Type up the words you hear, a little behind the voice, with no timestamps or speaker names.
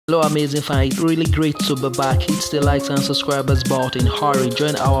Hello amazing fan, it's really great to be back. Hit the likes and subscribers button. Hurry,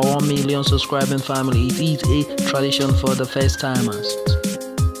 join our 1 million subscribing family. It is a tradition for the first timers.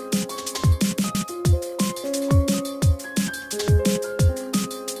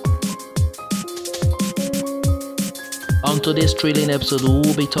 On today's thrilling episode, we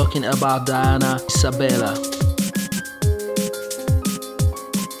will be talking about Diana Isabella.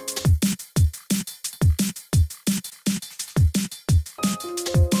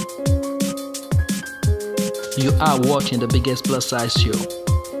 You are watching the biggest plus size show.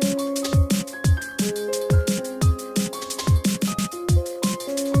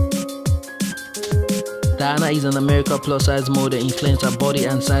 Diana is an American plus size model, influencer, body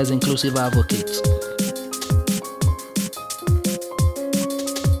and size inclusive advocate.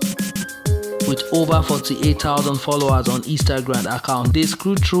 With over 48,000 followers on Instagram account, they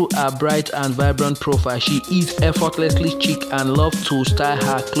screw through her bright and vibrant profile. She is effortlessly chic and loves to style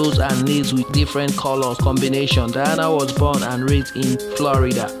her clothes and nails with different color combinations. Diana was born and raised in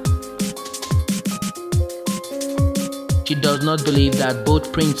Florida. She does not believe that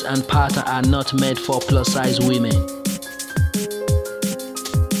both prints and pattern are not made for plus size women.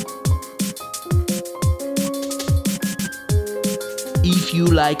 If you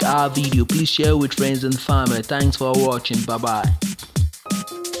like our video, please share with friends and family. Thanks for watching. Bye bye.